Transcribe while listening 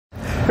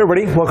Hey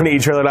everybody, welcome to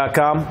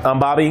etrailer.com. I'm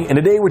Bobby, and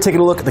today we're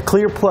taking a look at the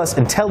ClearPlus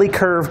Intelli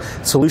Curve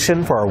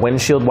solution for our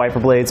windshield wiper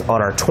blades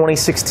on our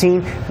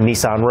 2016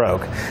 Nissan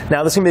Rogue.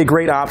 Now this is going to be a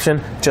great option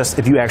just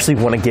if you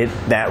actually want to get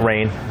that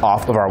rain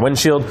off of our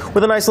windshield.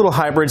 With a nice little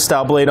hybrid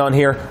style blade on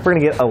here, we're going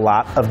to get a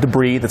lot of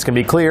debris that's going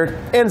to be cleared,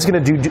 and it's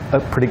going to do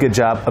a pretty good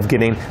job of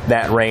getting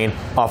that rain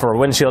off of our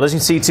windshield. As you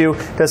can see too,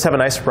 it does have a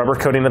nice rubber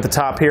coating at the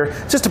top here,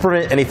 just to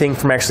prevent anything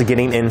from actually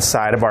getting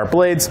inside of our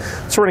blades.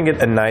 So we're going to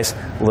get a nice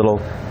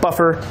little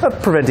buffer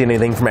of preventing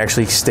anything from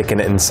actually sticking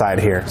it inside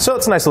here. So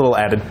it's a nice little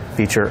added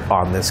feature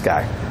on this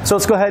guy. So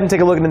let's go ahead and take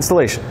a look at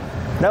installation.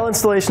 Now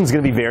installation is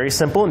going to be very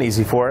simple and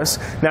easy for us.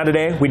 Now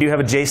today we do have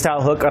a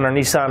J-style hook on our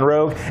Nissan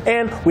Rogue,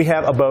 and we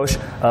have a Bosch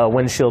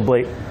windshield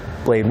blade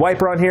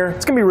wiper on here.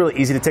 It's going to be really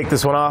easy to take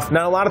this one off.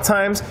 Now a lot of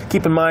times,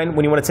 keep in mind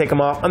when you want to take them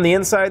off, on the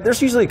inside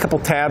there's usually a couple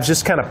tabs,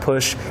 just kind of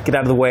push, get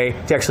out of the way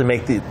to actually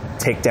make the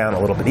takedown a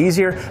little bit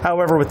easier.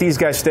 However, with these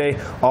guys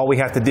today, all we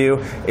have to do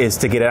is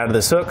to get out of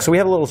this hook. So we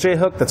have a little J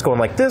hook that's going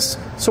like this,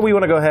 so we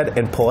want to go ahead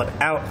and pull it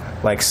out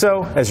like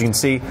so. As you can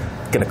see,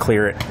 going to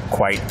clear it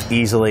quite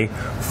easily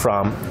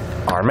from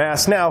our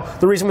mass. Now,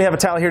 the reason we have a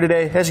towel here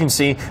today, as you can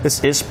see,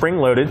 this is spring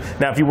loaded.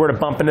 Now, if you were to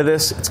bump into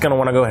this, it's going to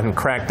want to go ahead and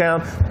crack down.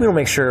 We want to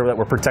make sure that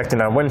we're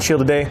protecting our windshield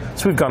today,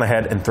 so we've gone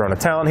ahead and thrown a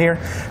towel in here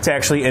to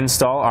actually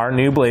install our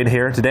new blade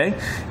here today.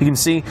 You can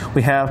see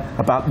we have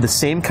about the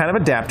same kind of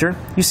adapter.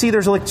 You see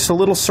there's like just a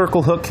little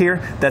circle hook here.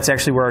 That's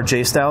actually where our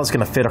J-style is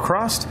going to fit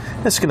across.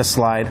 It's going to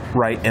slide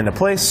right into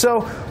place. So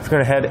we're going to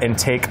go ahead and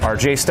take our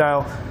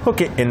J-style, hook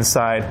it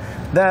inside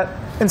that,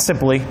 and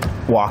simply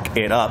walk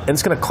it up. And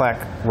it's going to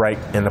clack right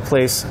into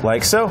place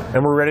like so,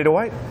 and we're ready to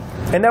wipe.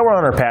 And now we're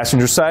on our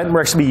passenger side.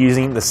 We're actually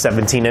using the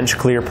 17-inch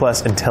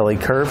ClearPlus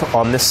Intelli Curve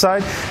on this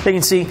side. You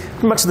can see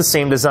much of the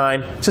same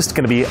design, just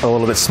going to be a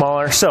little bit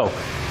smaller. So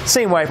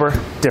same wiper,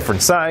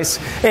 different size,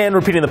 and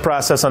repeating the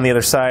process on the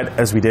other side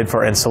as we did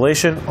for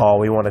installation. All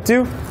we want to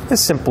do is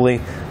simply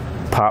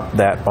pop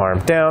that arm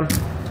down.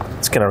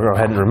 It's going to go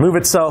ahead and remove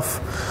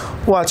itself.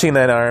 Watching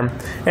that arm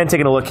and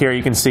taking a look here,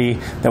 you can see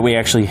that we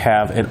actually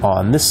have it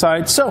on this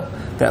side. So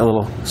that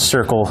little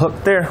circle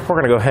hook there, we're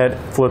going to go ahead,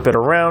 flip it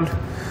around,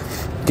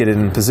 get it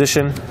in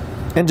position,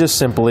 and just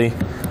simply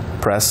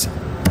press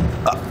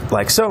up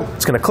like so.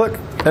 It's going to click,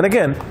 and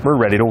again, we're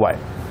ready to wipe.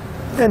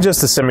 And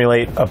just to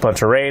simulate a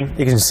bunch of rain,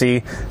 you can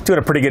see doing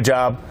a pretty good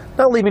job,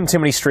 not leaving too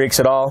many streaks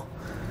at all.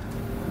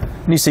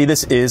 And you see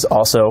this is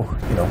also,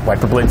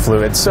 wiper blade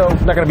fluid, so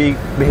not going to be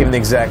behaving the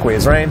exact way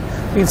as rain.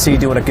 You can see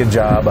doing a good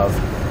job of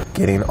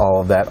getting all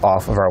of that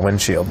off of our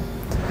windshield.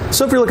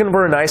 So if you're looking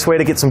for a nice way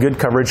to get some good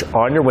coverage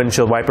on your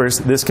windshield wipers,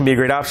 this can be a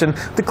great option.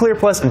 The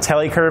ClearPlus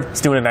Intelli Curve is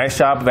doing a nice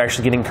job of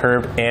actually getting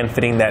curved and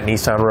fitting that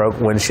Nissan Rogue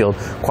windshield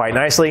quite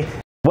nicely.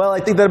 Well,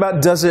 I think that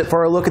about does it for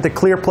our look at the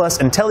ClearPlus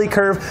Intelli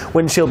Curve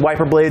windshield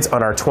wiper blades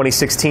on our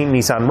 2016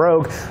 Nissan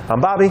Rogue.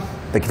 I'm Bobby.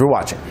 Thank you for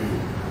watching.